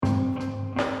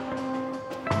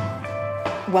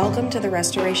Welcome to the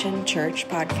Restoration Church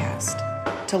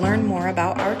podcast. To learn more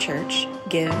about our church,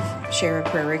 give, share a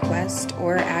prayer request,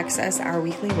 or access our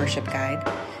weekly worship guide,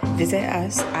 visit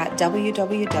us at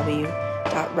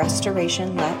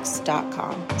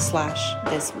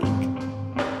www.restorationlex.com/thisweek.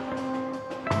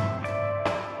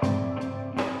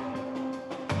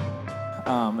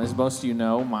 As most of you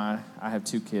know, I have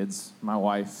two kids. My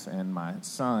wife and my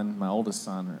son, my oldest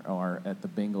son, are at the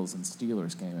Bengals and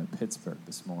Steelers game in Pittsburgh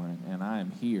this morning, and I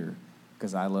am here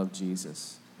because I love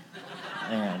Jesus.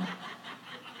 And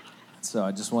so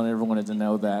I just wanted everyone to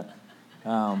know that.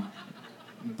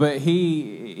 But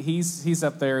he's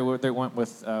up there. They went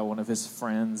with one of his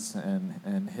friends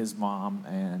and his mom,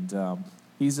 and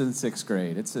he's in sixth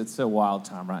grade. It's a wild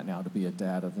time right now to be a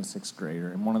dad of a sixth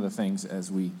grader. And one of the things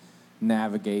as we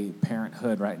navigate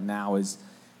parenthood right now is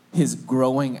his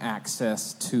growing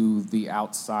access to the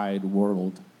outside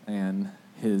world and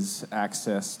his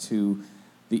access to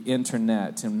the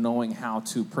internet and knowing how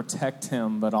to protect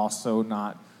him but also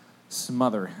not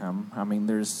smother him. I mean,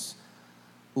 there's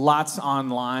lots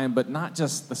online, but not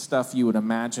just the stuff you would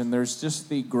imagine. There's just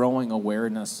the growing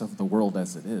awareness of the world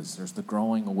as it is. There's the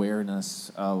growing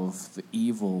awareness of the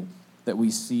evil that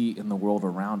we see in the world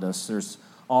around us. There's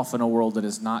often a world that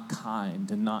is not kind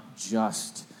and not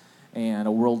just, and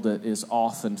a world that is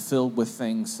often filled with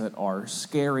things that are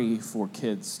scary for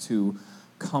kids to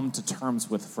come to terms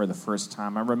with for the first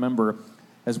time. I remember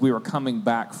as we were coming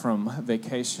back from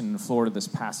vacation in Florida this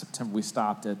past September, we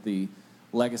stopped at the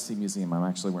Legacy Museum. I'm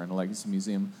actually wearing a Legacy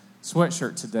Museum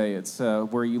sweatshirt today. It's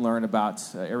where you learn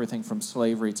about everything from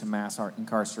slavery to mass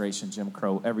incarceration, Jim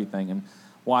Crow, everything. And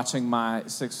watching my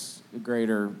sixth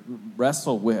grader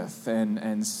wrestle with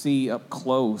and see up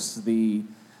close the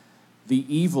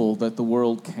evil that the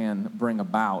world can bring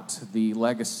about, the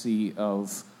legacy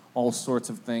of all sorts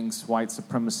of things, white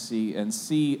supremacy, and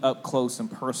see up close and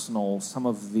personal some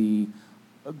of the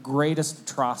greatest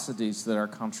atrocities that our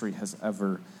country has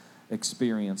ever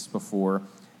experienced before.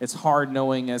 It's hard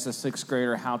knowing as a sixth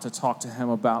grader how to talk to him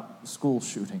about school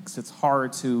shootings. It's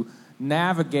hard to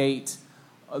navigate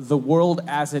the world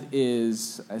as it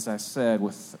is, as I said,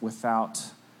 without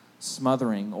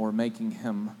smothering or making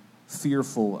him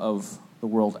fearful of the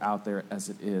world out there as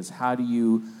it is. How do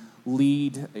you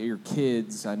lead your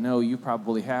kids? I know you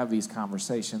probably have these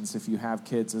conversations if you have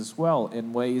kids as well,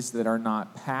 in ways that are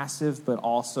not passive, but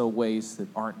also ways that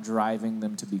aren't driving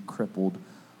them to be crippled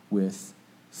with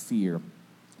fear.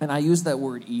 And I use that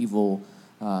word evil,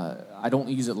 I don't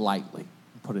use it lightly,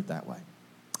 put it that way,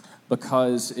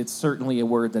 because it's certainly a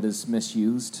word that is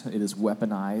misused, it is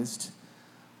weaponized.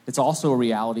 It's also a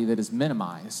reality that is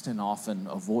minimized and often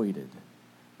avoided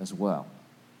as well.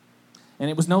 And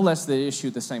it was no less the issue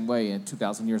the same way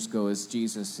 2,000 years ago as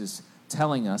Jesus is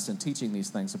telling us and teaching these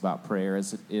things about prayer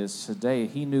as it is today.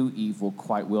 He knew evil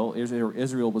quite well.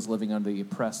 Israel was living under the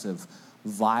oppressive,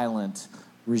 violent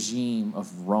regime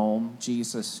of Rome.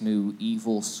 Jesus knew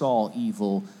evil, saw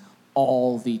evil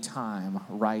all the time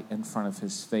right in front of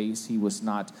his face. He was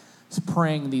not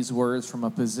praying these words from a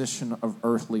position of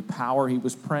earthly power. He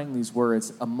was praying these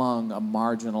words among a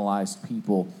marginalized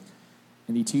people.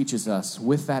 And he teaches us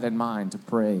with that in mind to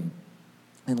pray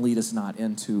and lead us not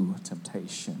into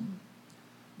temptation,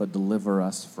 but deliver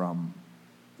us from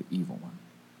the evil one.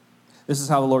 This is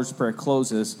how the Lord's Prayer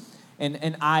closes.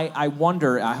 And I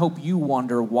wonder, I hope you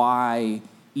wonder why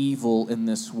evil in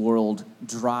this world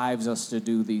drives us to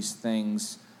do these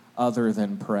things other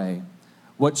than pray.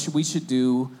 What we should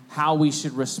do, how we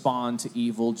should respond to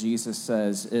evil, Jesus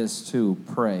says, is to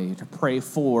pray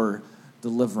for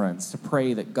deliverance, to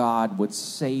pray that God would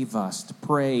save us, to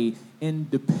pray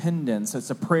independence.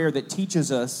 It's a prayer that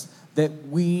teaches us that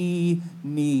we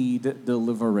need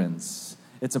deliverance.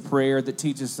 It's a prayer that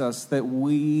teaches us that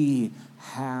we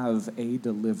have a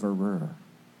deliverer.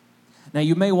 Now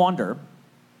you may wonder,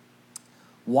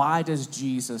 why does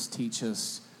Jesus teach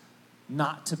us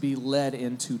not to be led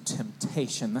into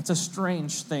temptation? That's a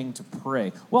strange thing to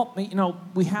pray. Well,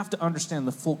 we have to understand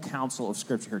the full counsel of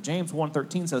Scripture here. James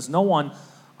 1:13 says, no one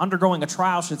undergoing a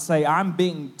trial should say, I'm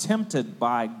being tempted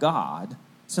by God,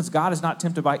 since God is not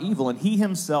tempted by evil, and he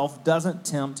himself doesn't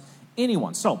tempt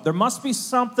anyone. So there must be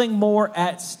something more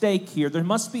at stake here. There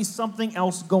must be something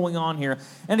else going on here.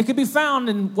 And it can be found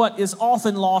in what is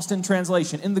often lost in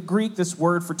translation. In the Greek, this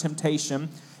word for temptation,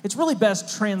 it's really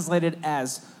best translated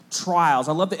as trials.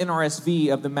 I love the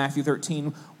NRSV of the Matthew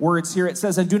 13 words here. It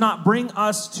says, and do not bring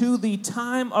us to the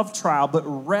time of trial, but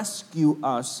rescue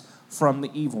us from the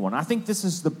evil one. I think this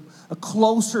is a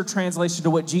closer translation to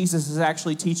what Jesus is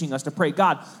actually teaching us to pray.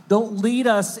 God, don't lead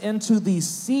us into these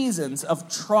seasons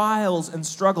of trials and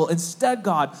struggle. Instead,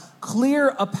 God,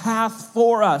 clear a path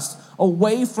for us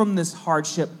away from this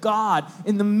hardship. God,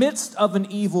 in the midst of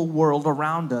an evil world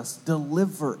around us,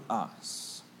 deliver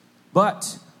us.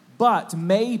 But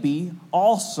maybe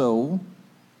also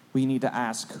we need to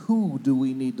ask, who do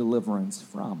we need deliverance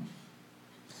from?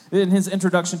 In his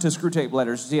introduction to Screwtape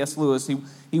Letters, C.S. Lewis,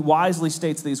 he wisely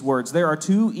states these words: there are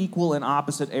two equal and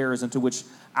opposite errors into which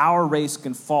our race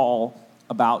can fall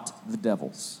about the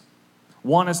devils.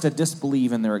 One is to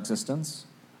disbelieve in their existence.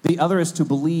 The other is to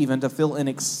believe and to feel an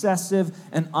excessive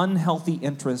and unhealthy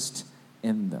interest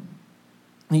in them.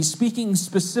 And he's speaking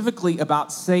specifically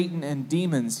about Satan and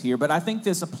demons here, but I think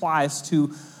this applies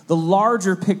to the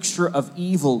larger picture of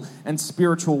evil and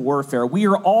spiritual warfare. We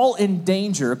are all in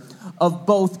danger of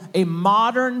both a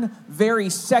modern, very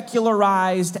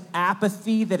secularized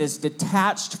apathy that is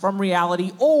detached from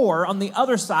reality, or on the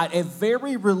other side, a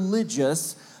very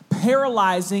religious,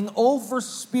 paralyzing,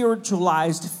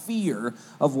 over-spiritualized fear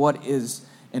of what is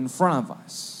in front of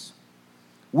us.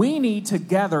 We need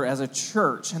together as a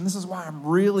church, and this is why I'm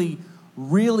really,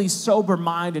 really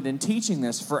sober-minded in teaching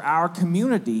this for our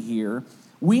community here,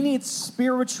 we need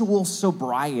spiritual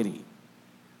sobriety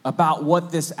about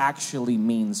what this actually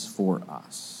means for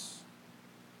us.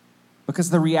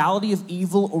 Because the reality of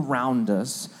evil around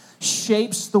us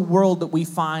shapes the world that we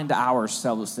find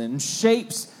ourselves in,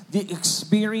 shapes the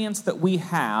experience that we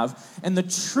have. And the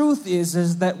truth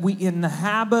is that we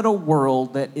inhabit a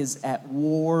world that is at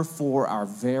war for our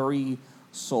very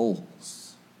souls.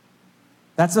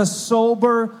 That's a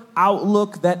sober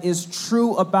outlook that is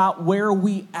true about where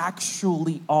we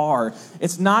actually are.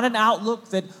 It's not an outlook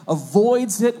that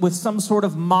avoids it with some sort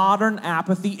of modern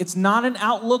apathy. It's not an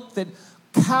outlook that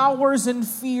cowers in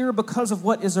fear because of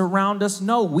what is around us.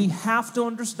 No, we have to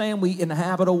understand we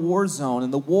inhabit a war zone,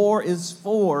 and the war is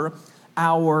for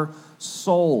our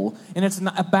soul. And it's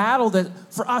a battle that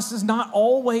for us is not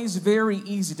always very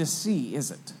easy to see,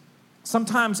 is it?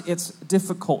 Sometimes it's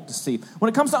difficult to see. When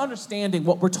it comes to understanding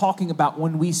what we're talking about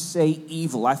when we say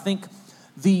evil, I think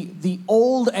the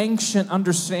old ancient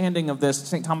understanding of this,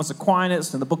 St. Thomas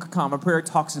Aquinas in the Book of Common Prayer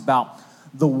talks about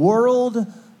the world,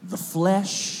 the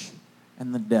flesh,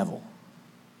 and the devil.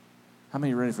 How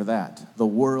many are ready for that? The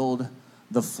world,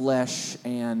 the flesh,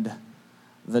 and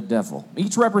the devil.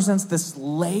 Each represents this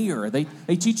layer. They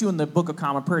teach you in the Book of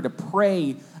Common Prayer to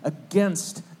pray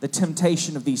against the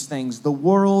temptation of these things, the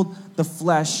world, the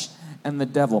flesh, and the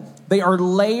devil. They are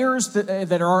layers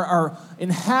that are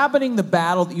inhabiting the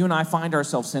battle that you and I find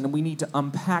ourselves in, and we need to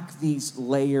unpack these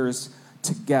layers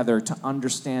together to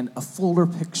understand a fuller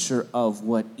picture of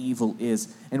what evil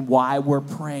is and why we're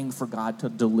praying for God to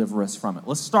deliver us from it.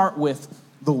 Let's start with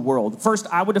the world. First,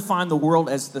 I would define the world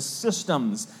as the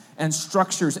systems and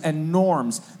structures and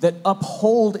norms that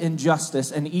uphold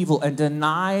injustice and evil and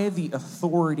deny the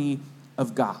authority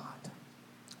of God.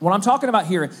 What I'm talking about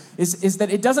here is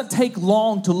that it doesn't take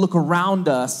long to look around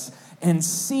us and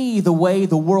see the way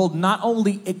the world not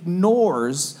only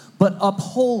ignores but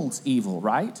upholds evil,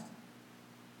 right?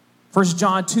 1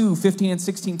 John 2:15 and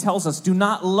 16 tells us, do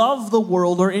not love the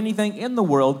world or anything in the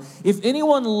world. If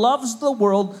anyone loves the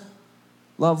world,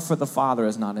 love for the Father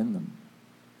is not in them.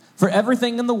 For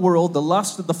everything in the world, the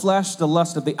lust of the flesh, the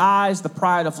lust of the eyes, the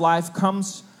pride of life,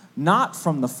 comes not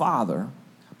from the Father,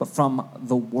 but from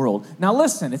the world. Now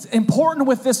listen, it's important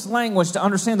with this language to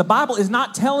understand the Bible is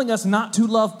not telling us not to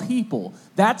love people.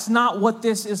 That's not what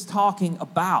this is talking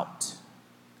about.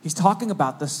 He's talking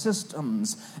about the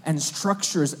systems and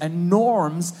structures and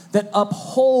norms that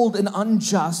uphold an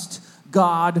unjust,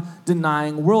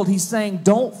 God-denying world. He's saying,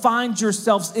 don't find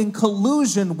yourselves in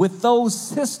collusion with those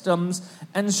systems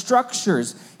and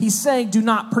structures. He's saying, do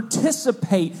not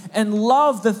participate and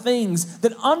love the things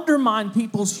that undermine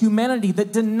people's humanity,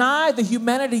 that deny the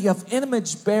humanity of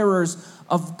image bearers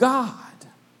of God.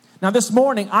 Now, this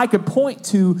morning, I could point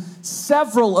to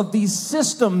several of these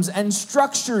systems and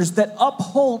structures that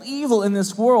uphold evil in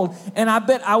this world, and I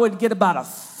bet I would get about a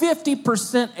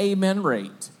 50% amen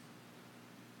rate.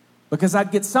 Because I'd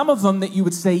get some of them that you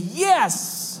would say,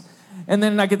 yes. And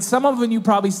then I get some of them you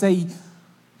probably say,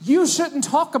 you shouldn't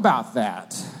talk about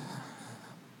that.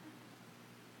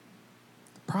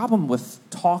 The problem with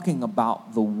talking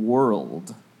about the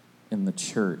world in the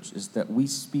church is that we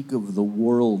speak of the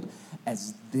world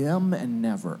as them and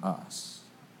never us.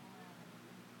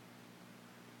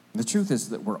 The truth is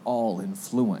that we're all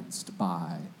influenced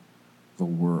by the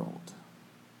world.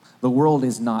 The world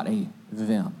is not a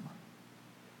them.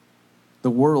 The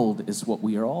world is what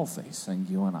we are all facing,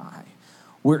 you and I.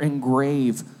 We're in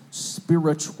grave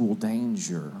spiritual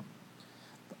danger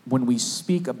when we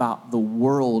speak about the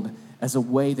world as a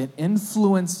way that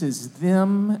influences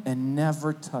them and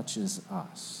never touches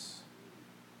us.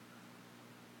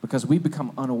 Because we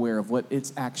become unaware of what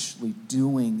it's actually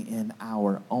doing in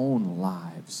our own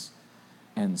lives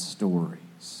and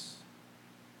stories.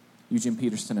 Eugene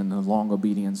Peterson, in The Long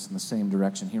Obedience, in the same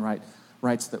direction, he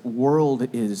writes that world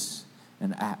is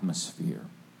an atmosphere,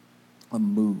 a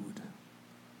mood.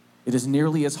 It is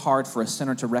nearly as hard for a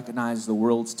sinner to recognize the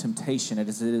world's temptation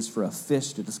as it is for a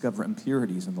fish to discover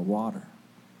impurities in the water.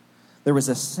 There is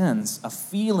a sense, a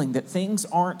feeling that things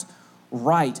aren't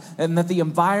right and that the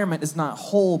environment is not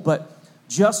whole, but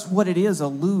just what it is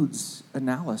eludes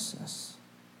analysis.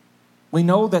 We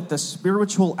know that the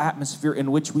spiritual atmosphere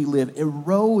in which we live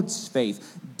erodes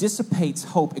faith, dissipates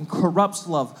hope, and corrupts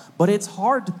love, but it's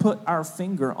hard to put our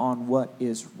finger on what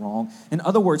is wrong. In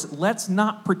other words, let's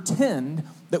not pretend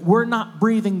that we're not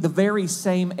breathing the very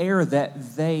same air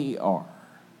that they are.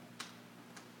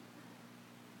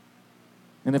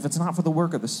 And if it's not for the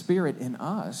work of the Spirit in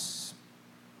us,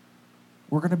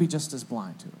 we're going to be just as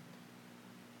blind to it.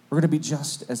 We're going to be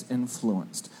just as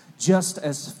influenced, just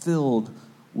as filled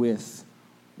with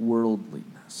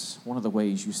worldliness. One of the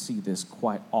ways you see this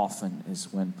quite often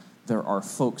is when there are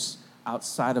folks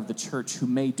outside of the church who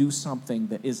may do something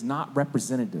that is not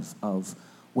representative of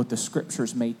what the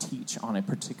scriptures may teach on a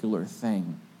particular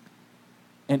thing.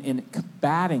 And in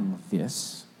combating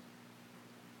this,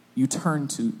 you turn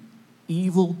to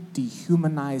evil,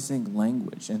 dehumanizing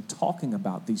language and talking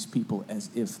about these people as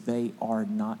if they are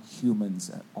not humans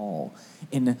at all.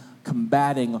 In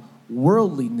combating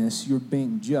worldliness, you're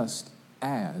being just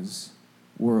as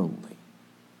worldly.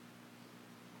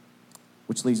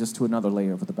 Which leads us to another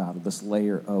layer of the battle, this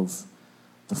layer of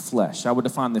the flesh. I would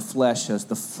define the flesh as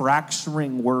the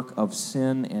fracturing work of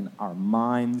sin in our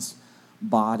minds,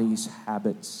 bodies,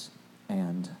 habits,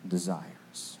 and desires.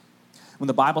 When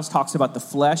the Bible talks about the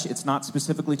flesh, it's not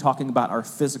specifically talking about our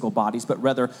physical bodies, but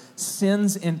rather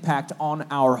sin's impact on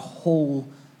our whole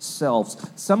selves.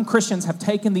 Some Christians have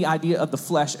taken the idea of the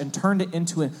flesh and turned it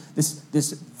into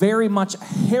this very much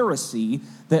heresy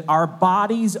that our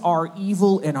bodies are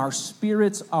evil and our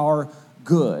spirits are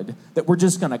good, that we're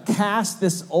just going to cast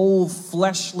this old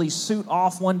fleshly suit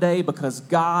off one day because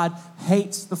God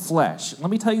hates the flesh.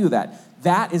 Let me tell you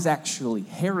that is actually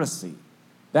heresy.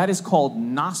 That is called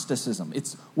Gnosticism.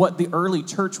 It's what the early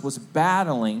church was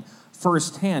battling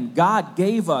firsthand. God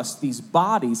gave us these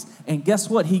bodies, and guess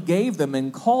what? He gave them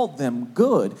and called them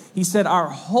good. He said our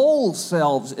whole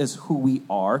selves is who we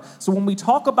are. So when we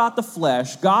talk about the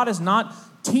flesh, God is not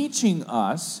teaching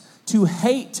us to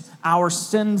hate our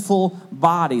sinful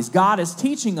bodies. God is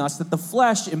teaching us that the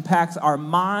flesh impacts our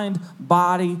mind,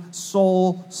 body,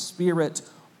 soul, spirit,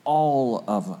 all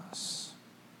of us.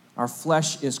 Our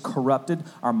flesh is corrupted.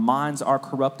 Our minds are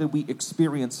corrupted. We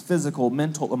experience physical,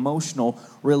 mental, emotional,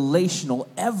 relational.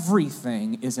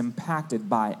 Everything is impacted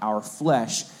by our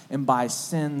flesh and by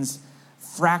sin's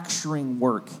fracturing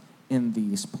work in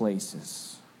these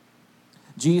places.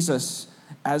 Jesus,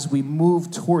 as we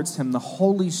move towards him, the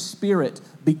Holy Spirit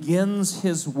begins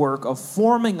his work of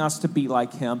forming us to be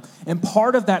like him. And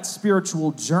part of that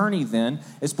spiritual journey then,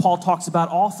 as Paul talks about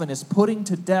often, is putting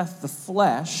to death the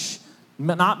flesh,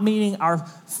 not meaning our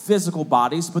physical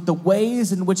bodies, but the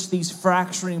ways in which these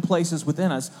fracturing places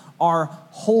within us are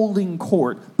holding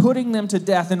court, putting them to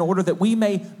death in order that we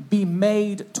may be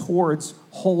made towards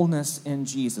wholeness in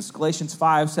Jesus. Galatians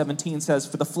 5:17 says,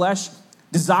 "For the flesh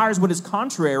desires what is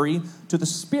contrary to the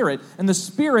Spirit, and the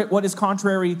Spirit what is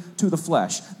contrary to the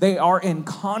flesh. They are in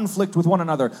conflict with one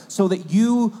another, so that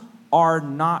you are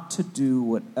not to do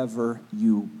whatever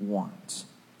you want."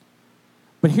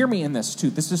 But hear me in this too.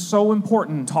 This is so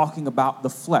important in talking about the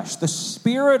flesh. The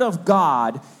Spirit of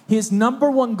God, his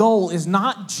number one goal is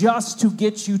not just to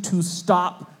get you to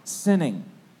stop sinning.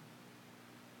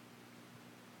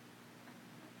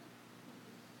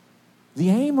 The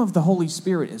aim of the Holy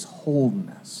Spirit is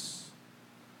wholeness.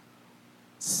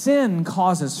 Sin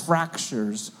causes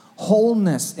fractures.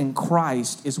 Wholeness in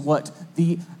Christ is what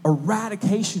the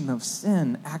eradication of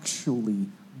sin actually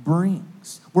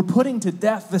brings. We're putting to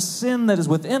death the sin that is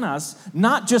within us,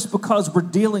 not just because we're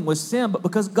dealing with sin, but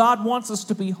because God wants us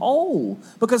to be whole.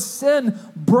 Because sin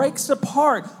breaks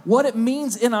apart what it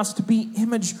means in us to be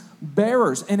image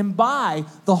bearers. And by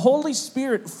the Holy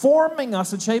Spirit forming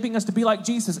us and shaping us to be like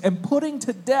Jesus and putting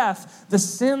to death the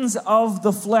sins of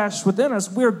the flesh within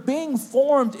us, we're being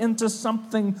formed into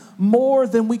something more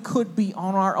than we could be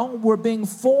on our own. We're being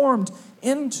formed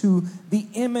into the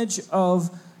image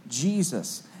of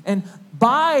Jesus. And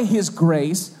by his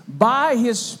grace, by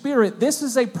his Spirit, this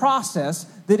is a process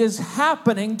that is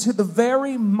happening to the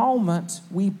very moment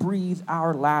we breathe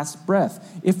our last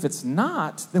breath. If it's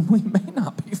not, then we may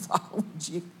not be following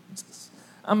Jesus.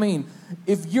 I mean,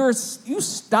 if you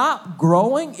stop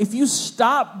growing, if you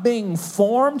stop being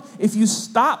formed, if you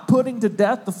stop putting to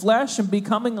death the flesh and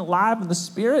becoming alive in the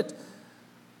Spirit,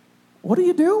 what are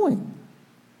you doing?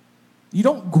 You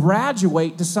don't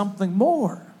graduate to something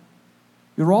more.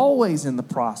 You're always in the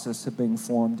process of being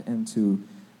formed into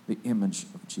the image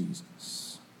of Jesus.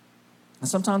 And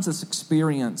sometimes this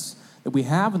experience that we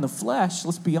have in the flesh,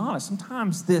 let's be honest,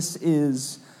 sometimes this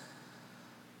is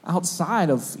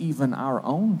outside of even our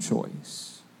own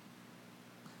choice.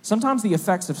 Sometimes the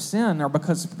effects of sin are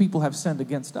because people have sinned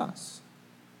against us.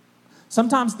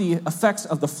 Sometimes the effects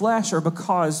of the flesh are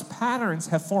because patterns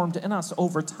have formed in us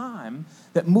over time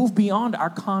that move beyond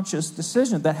our conscious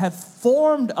decision, that have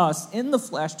formed us in the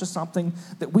flesh to something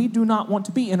that we do not want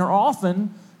to be and are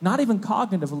often not even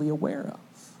cognitively aware of.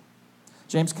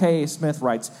 James K. Smith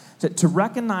writes, to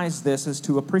recognize this is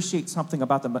to appreciate something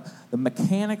about the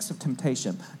mechanics of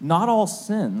temptation. Not all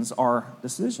sins are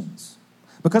decisions.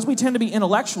 Because we tend to be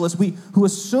intellectualists, who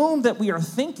assume that we are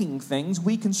thinking things,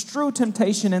 we construe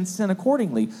temptation and sin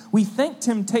accordingly. We think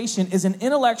temptation is an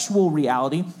intellectual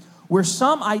reality where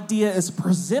some idea is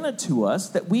presented to us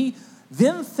that we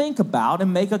then think about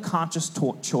and make a conscious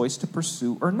choice to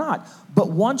pursue or not. But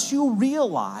once you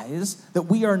realize that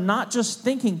we are not just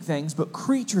thinking things, but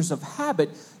creatures of habit,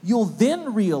 you'll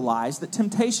then realize that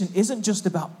temptation isn't just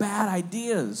about bad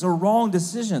ideas or wrong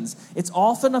decisions. It's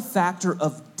often a factor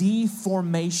of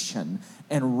deformation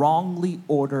and wrongly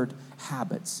ordered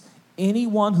habits.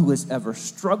 Anyone who has ever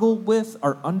struggled with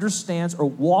or understands or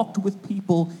walked with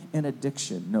people in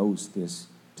addiction knows this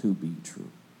to be true.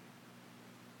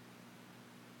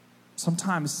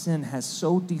 Sometimes sin has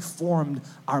so deformed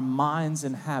our minds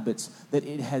and habits that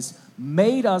it has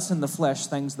made us in the flesh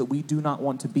things that we do not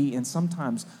want to be and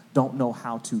sometimes don't know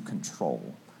how to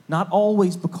control. Not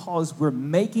always because we're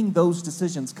making those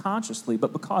decisions consciously,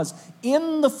 but because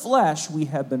in the flesh we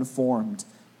have been formed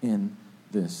in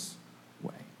this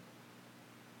way.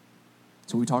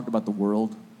 So we talked about the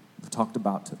world, we've talked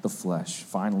about the flesh.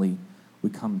 Finally, we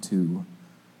come to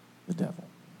the devil.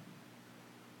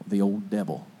 The old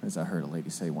devil, as I heard a lady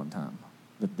say one time.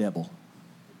 The devil.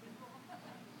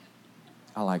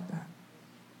 I like that.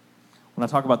 When I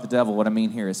talk about the devil, what I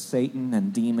mean here is Satan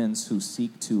and demons who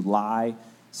seek to lie,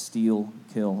 steal,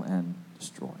 kill, and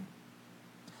destroy.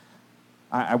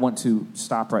 I want to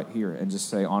stop right here and just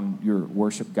say on your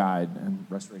worship guide and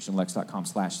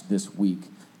restorationlex.com/thisweek,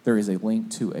 there is a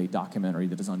link to a documentary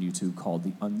that is on YouTube called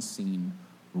The Unseen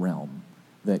Realm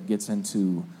that gets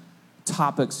into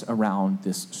topics around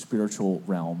this spiritual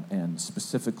realm and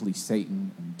specifically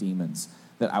Satan and demons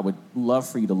that I would love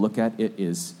for you to look at. It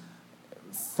is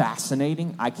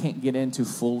fascinating. I can't get into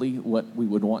fully what we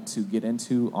would want to get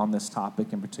into on this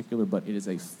topic in particular, but it is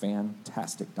a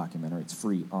fantastic documentary. It's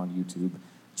free on YouTube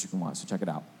that you can watch, so check it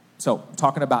out. So,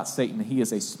 talking about Satan, he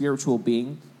is a spiritual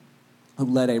being who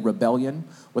led a rebellion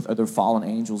with other fallen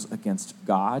angels against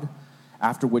God,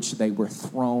 after which they were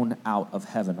thrown out of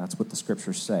heaven. That's what the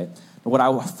scriptures say. And what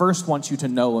I first want you to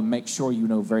know and make sure you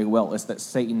know very well is that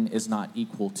Satan is not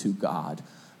equal to God.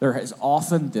 There is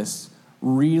often this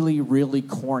really, really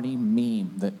corny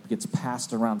meme that gets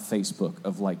passed around Facebook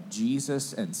of like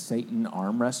Jesus and Satan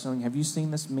arm wrestling. Have you seen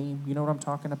this meme? You know what I'm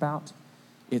talking about?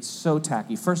 It's so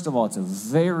tacky. First of all, it's a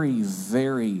very,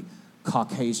 very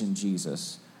Caucasian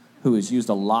Jesus who has used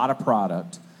a lot of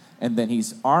product, and then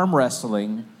he's arm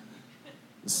wrestling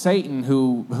Satan,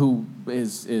 who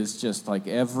is just like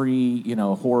every,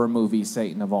 horror movie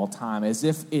Satan of all time, as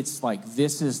if it's like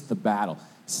this is the battle.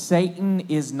 Satan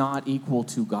is not equal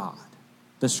to God.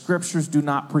 The scriptures do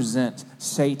not present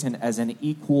Satan as an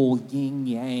equal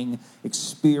yin-yang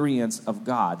experience of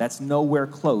God. That's nowhere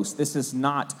close. This is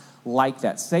not like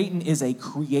that. Satan is a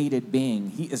created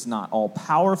being. He is not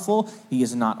all-powerful. He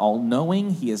is not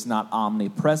all-knowing. He is not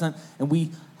omnipresent. And we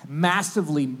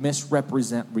massively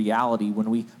misrepresent reality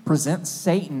when we present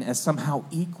Satan as somehow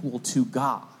equal to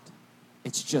God.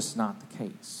 It's just not the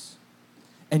case.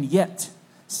 And yet,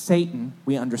 Satan,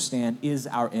 we understand, is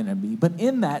our enemy. But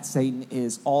in that, Satan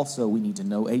is also, we need to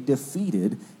know, a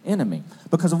defeated enemy.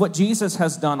 Because of what Jesus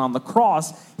has done on the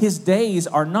cross, his days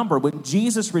are numbered. When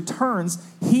Jesus returns,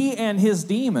 he and his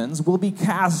demons will be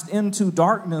cast into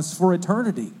darkness for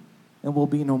eternity and will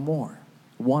be no more,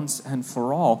 once and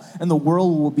for all. And the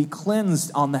world will be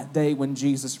cleansed on that day when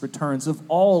Jesus returns of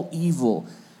all evil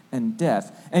and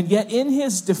death. And yet in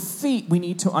his defeat, we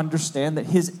need to understand that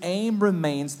his aim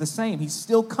remains the same. He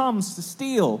still comes to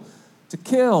steal, to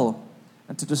kill,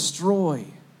 and to destroy.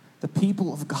 the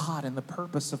people of God and the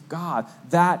purpose of God.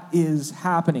 That is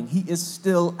happening. He is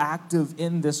still active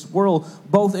in this world,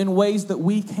 both in ways that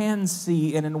we can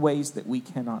see and in ways that we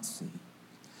cannot see.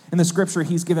 In the scripture,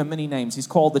 he's given many names. He's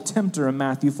called the tempter in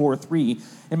Matthew 4:3.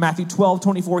 In Matthew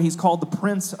 12:24, he's called the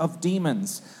prince of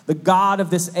demons, the god of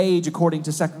this age, according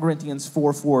to 2 Corinthians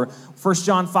 4:4. 1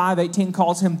 John 5:18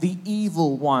 calls him the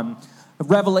evil one.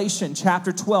 Revelation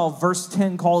chapter 12, verse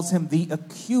 10 calls him the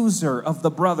accuser of the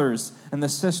brothers and the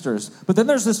sisters. But then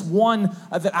there's this one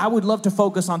that I would love to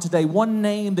focus on today, one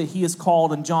name that he is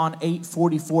called in John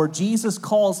 8:44. Jesus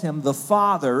calls him the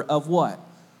father of what?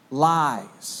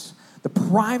 Lies. The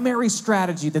primary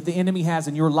strategy that the enemy has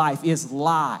in your life is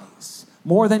lies.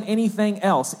 More than anything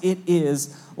else, it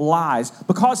is lies.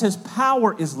 Because his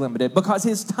power is limited, because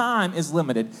his time is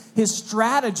limited, his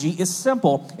strategy is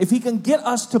simple. If he can get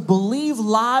us to believe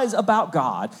lies about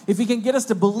God, if he can get us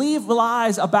to believe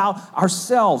lies about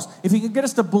ourselves, if he can get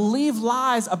us to believe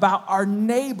lies about our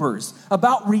neighbors,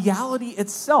 about reality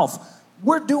itself,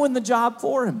 we're doing the job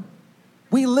for him.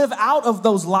 We live out of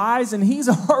those lies, and he's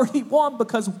already won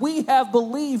because we have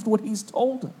believed what he's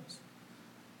told us.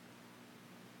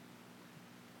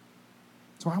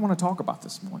 So I want to talk about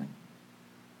this morning,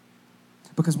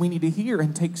 because we need to hear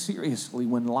and take seriously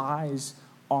when lies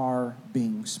are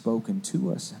being spoken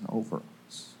to us and over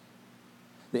us.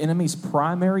 The enemy's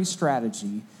primary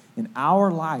strategy in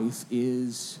our life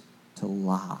is to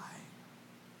lie.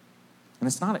 And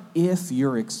it's not if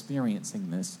you're experiencing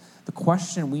this. The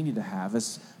question we need to have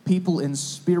as people in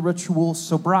spiritual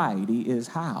sobriety is,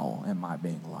 how am I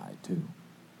being lied to?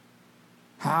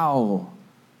 How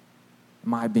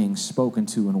am I being spoken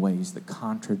to in ways that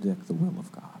contradict the will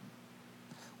of God?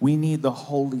 We need the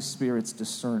Holy Spirit's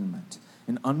discernment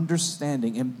and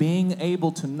understanding and being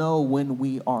able to know when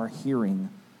we are hearing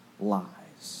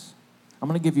lies. I'm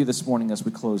going to give you this morning as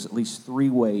we close at least 3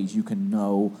 ways you can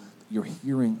know you're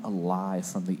hearing a lie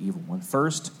from the evil one.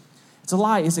 First, it's a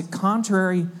lie. Is it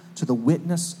contrary to the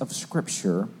witness of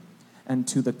Scripture and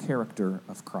to the character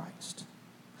of Christ?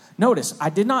 Notice, I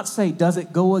did not say, does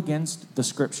it go against the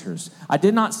Scriptures? I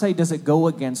did not say, does it go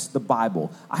against the Bible?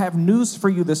 I have news for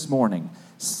you this morning.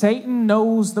 Satan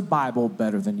knows the Bible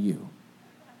better than you.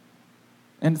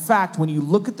 In fact, when you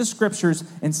look at the Scriptures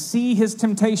and see his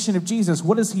temptation of Jesus,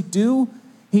 what does he do?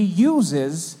 He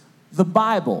uses the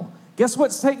Bible. Guess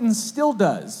what Satan still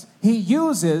does? He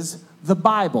uses the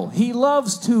Bible. He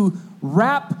loves to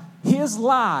wrap his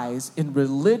lies in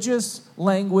religious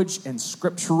language and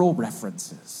scriptural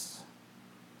references.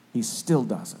 He still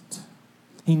does it.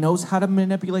 He knows how to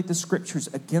manipulate the Scriptures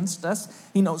against us.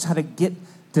 He knows how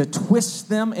to twist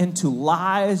them into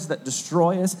lies that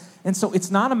destroy us. And so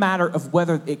it's not a matter of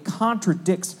whether it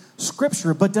contradicts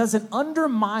Scripture, but does it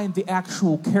undermine the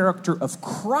actual character of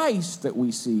Christ that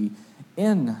we see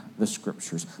in the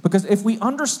Scriptures. Because if we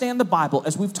understand the Bible,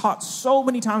 as we've taught so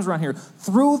many times around here,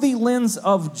 through the lens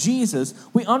of Jesus,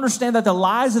 we understand that the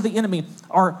lies of the enemy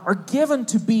are given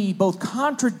to be both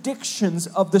contradictions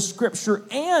of the Scripture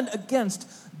and against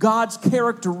God's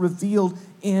character revealed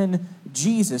in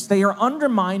Jesus. They are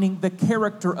undermining the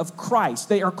character of Christ.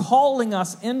 They are calling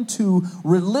us into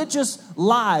religious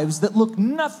lives that look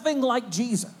nothing like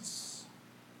Jesus.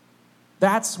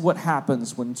 That's what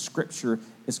happens when Scripture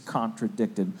is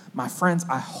contradicted. My friends,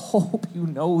 I hope you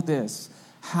know this,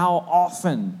 how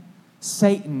often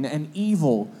Satan and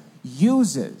evil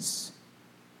uses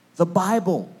the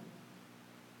Bible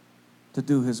to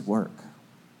do his work.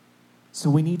 So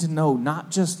we need to know,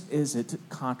 not just is it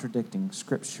contradicting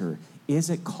Scripture, is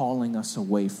it calling us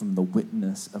away from the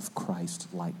witness of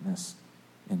Christ-likeness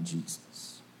in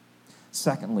Jesus?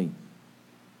 Secondly,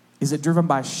 is it driven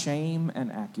by shame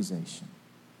and accusation?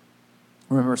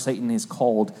 Remember, Satan is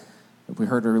called, like we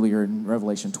heard earlier in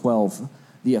Revelation 12,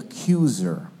 the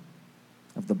accuser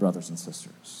of the brothers and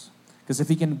sisters. Because if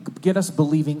he can get us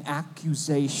believing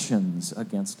accusations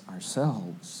against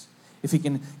ourselves, if he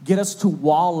can get us to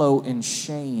wallow in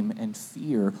shame and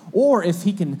fear, or if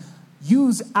he can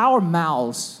use our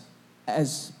mouths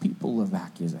as people of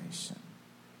accusation,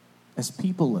 as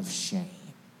people of shame,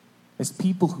 as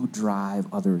people who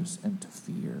drive others into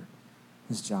fear,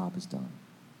 his job is done.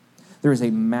 There is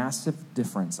a massive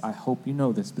difference, I hope you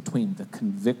know this, between the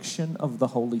conviction of the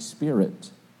Holy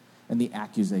Spirit and the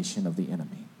accusation of the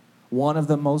enemy. One of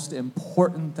the most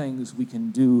important things we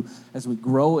can do as we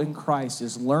grow in Christ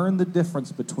is learn the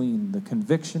difference between the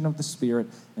conviction of the Spirit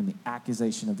and the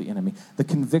accusation of the enemy. The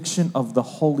conviction of the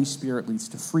Holy Spirit leads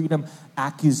to freedom.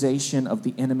 Accusation of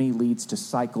the enemy leads to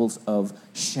cycles of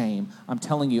shame. I'm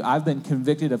telling you, I've been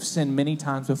convicted of sin many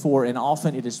times before, and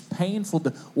often it is painful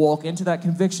to walk into that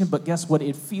conviction, but guess what?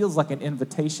 It feels like an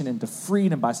invitation into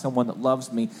freedom by someone that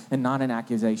loves me and not an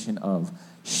accusation of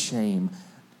shame.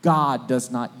 God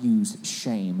does not use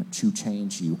shame to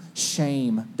change you.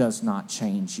 Shame does not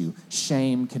change you.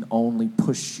 Shame can only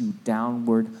push you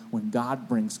downward. When God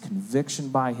brings conviction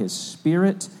by His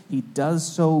Spirit, He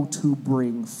does so to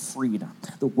bring freedom.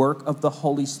 The work of the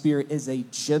Holy Spirit is a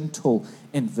gentle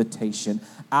invitation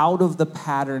out of the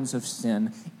patterns of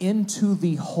sin into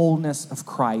the wholeness of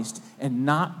Christ, and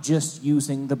not just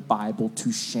using the Bible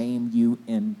to shame you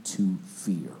into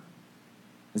fear.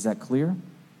 Is that clear?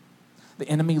 The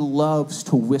enemy loves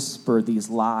to whisper these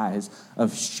lies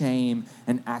of shame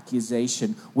and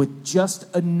accusation with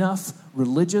just enough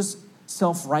religious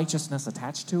self-righteousness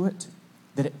attached to it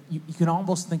that you can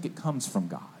almost think it comes from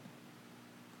God.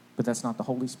 But that's not the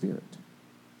Holy Spirit.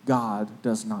 God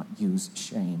does not use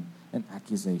shame and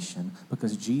accusation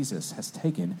because Jesus has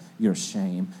taken your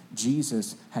shame.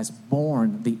 Jesus has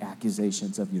borne the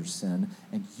accusations of your sin,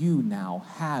 and you now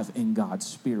have in God's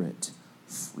Spirit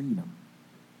freedom.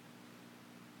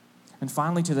 And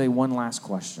finally today, one last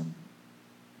question.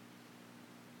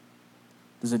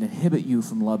 Does it inhibit you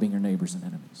from loving your neighbors and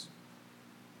enemies?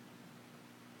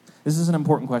 This is an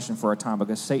important question for our time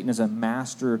because Satan is a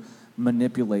master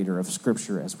manipulator of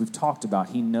Scripture. As we've talked about,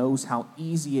 he knows how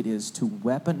easy it is to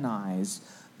weaponize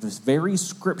the very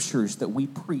Scriptures that we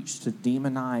preach to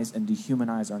demonize and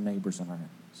dehumanize our neighbors and our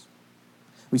enemies.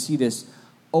 We see this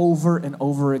over and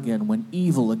over again when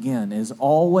evil, again, is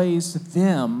always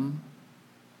them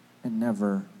and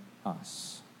never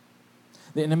us.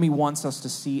 The enemy wants us to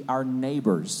see our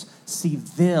neighbors, see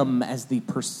them as the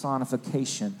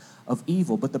personification of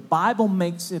evil. But the Bible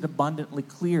makes it abundantly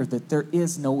clear that there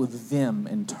is no them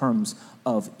in terms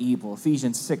of evil.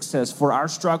 Ephesians 6 says, "For our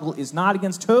struggle is not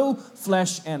against who?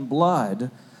 Flesh and blood,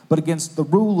 but against the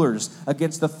rulers,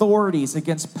 against authorities,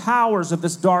 against powers of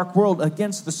this dark world,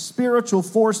 against the spiritual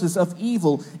forces of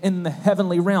evil in the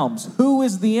heavenly realms." Who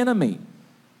is the enemy?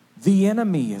 The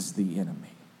enemy is the enemy.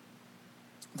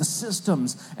 The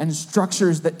systems and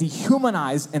structures that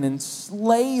dehumanize and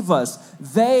enslave us,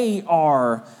 they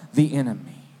are the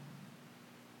enemy.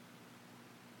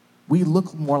 We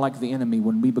look more like the enemy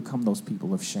when we become those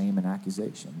people of shame and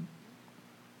accusation.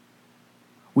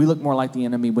 We look more like the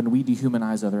enemy when we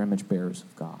dehumanize other image bearers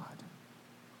of God.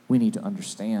 We need to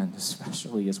understand,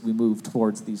 especially as we move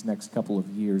towards these next couple of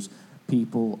years,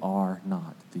 people are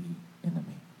not the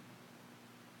enemy.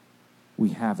 We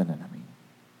have an enemy.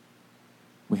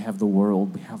 We have the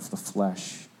world, we have the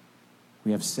flesh,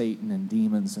 we have Satan and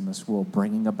demons in this world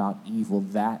bringing about evil.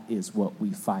 That is what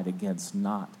we fight against,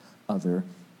 not other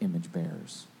image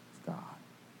bearers of God.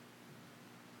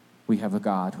 We have a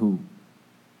God who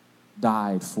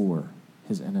died for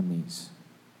his enemies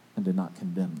and did not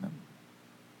condemn them.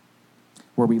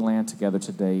 Where we land together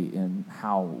today in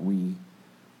how we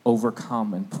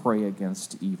overcome and pray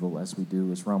against evil as we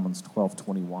do is Romans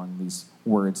 12:21. These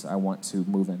words I want to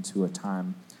move into a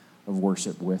time of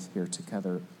worship with here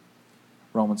together.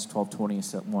 Romans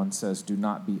 12:21 says, "Do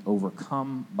not be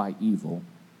overcome by evil,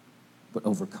 but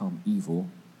overcome evil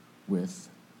with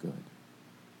good."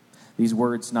 These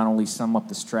words not only sum up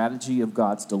the strategy of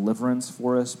God's deliverance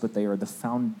for us, but they are the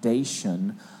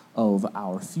foundation of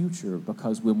our future.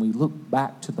 Because when we look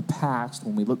back to the past,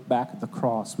 when we look back at the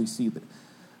cross, we see that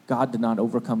God did not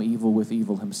overcome evil with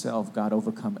evil himself. God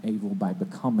overcome evil by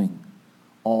becoming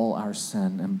all our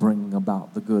sin and bringing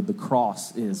about the good. The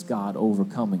cross is God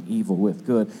overcoming evil with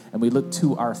good. And we look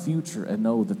to our future and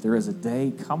know that there is a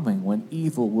day coming when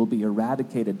evil will be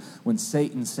eradicated, when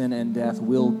Satan, sin, and death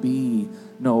will be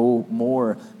no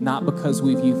more. Not because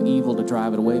we've used evil to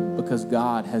drive it away, but because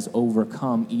God has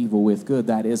overcome evil with good.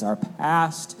 That is our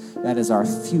past. That is our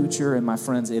future. And my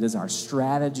friends, it is our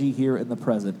strategy here in the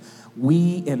present.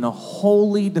 We, in the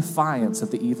holy defiance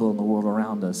of the evil in the world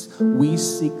around us, we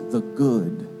seek the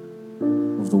good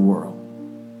of the world.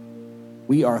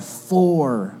 We are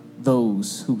for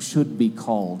those who should be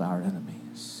called our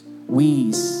enemies.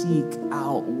 We seek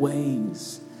out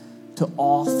ways to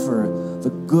offer the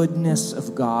goodness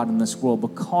of God in this world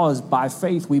because by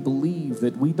faith we believe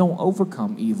that we don't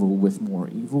overcome evil with more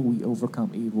evil. We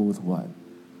overcome evil with what?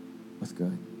 With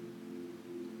good.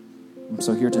 And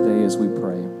so here today as we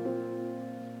pray,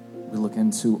 we look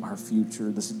into our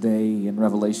future, this day in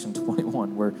Revelation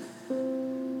 21 where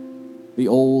The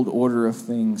old order of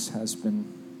things has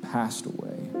been passed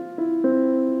away,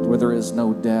 where there is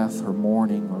no death or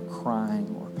mourning or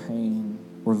crying or pain,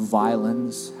 where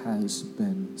violence has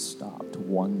been stopped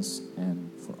once and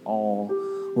for all,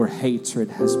 where hatred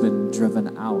has been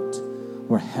driven out,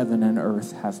 where heaven and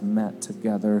earth have met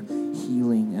together,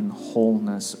 healing and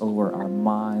wholeness over our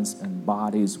minds and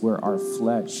bodies, where our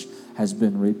flesh has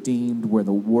been redeemed, where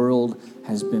the world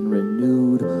has been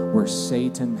renewed, where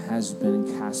Satan has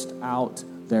been cast out.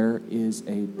 There is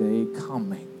a day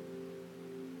coming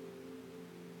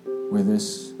where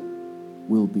this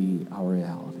will be our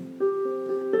reality.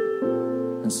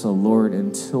 And so, Lord,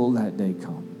 until that day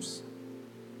comes,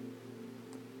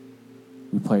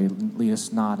 we pray, lead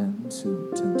us not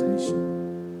into temptation,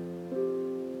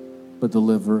 but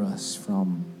deliver us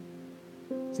from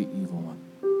the evil one.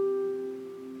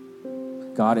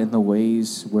 God, in the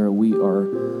ways where we are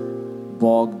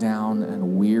bogged down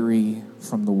and weary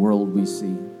from the world we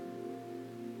see,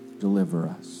 deliver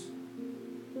us.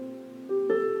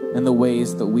 In the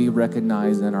ways that we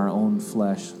recognize in our own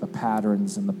flesh the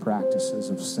patterns and the practices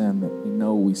of sin that we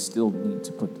know we still need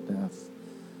to put to death,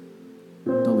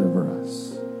 deliver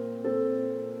us.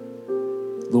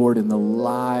 Lord, in the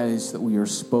lies that we are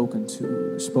spoken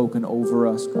over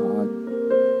us, God,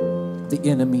 the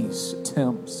enemy's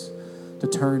attempts to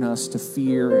turn us to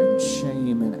fear and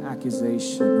shame and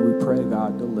accusation, we pray,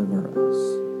 God, deliver us.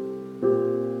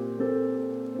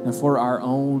 And for our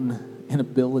own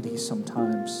inability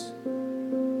sometimes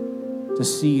to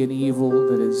see an evil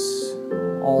that is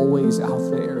always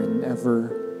out there and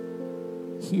never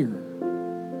here,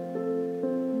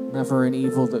 never an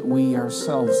evil that we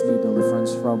ourselves need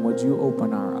deliverance from, would you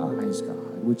open our eyes,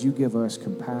 God? Would you give us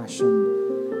compassion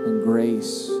and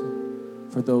grace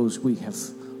for those we have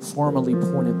formally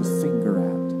pointed the finger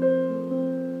at,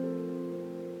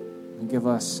 and give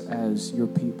us as your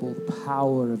people the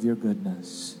power of your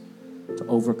goodness to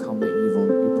overcome the evil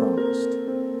that you promised.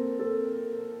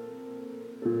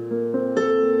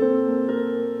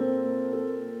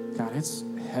 God, it's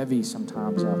heavy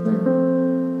sometimes out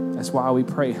there. That's why we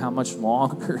pray how much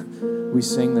longer we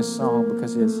sing this song,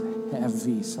 because it's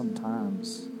heavy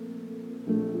sometimes.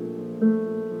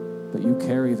 But you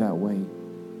carry that weight.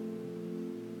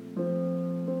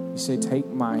 You say, take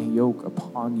my yoke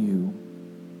upon you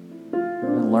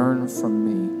and learn from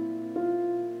me.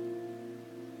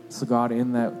 So God,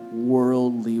 in that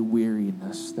worldly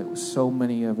weariness that so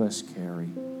many of us carry,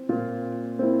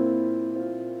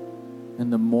 in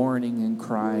the mourning and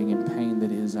crying and pain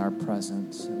that is our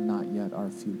present and not yet our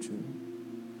future,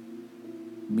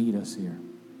 meet us here.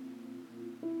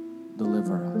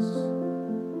 Deliver us.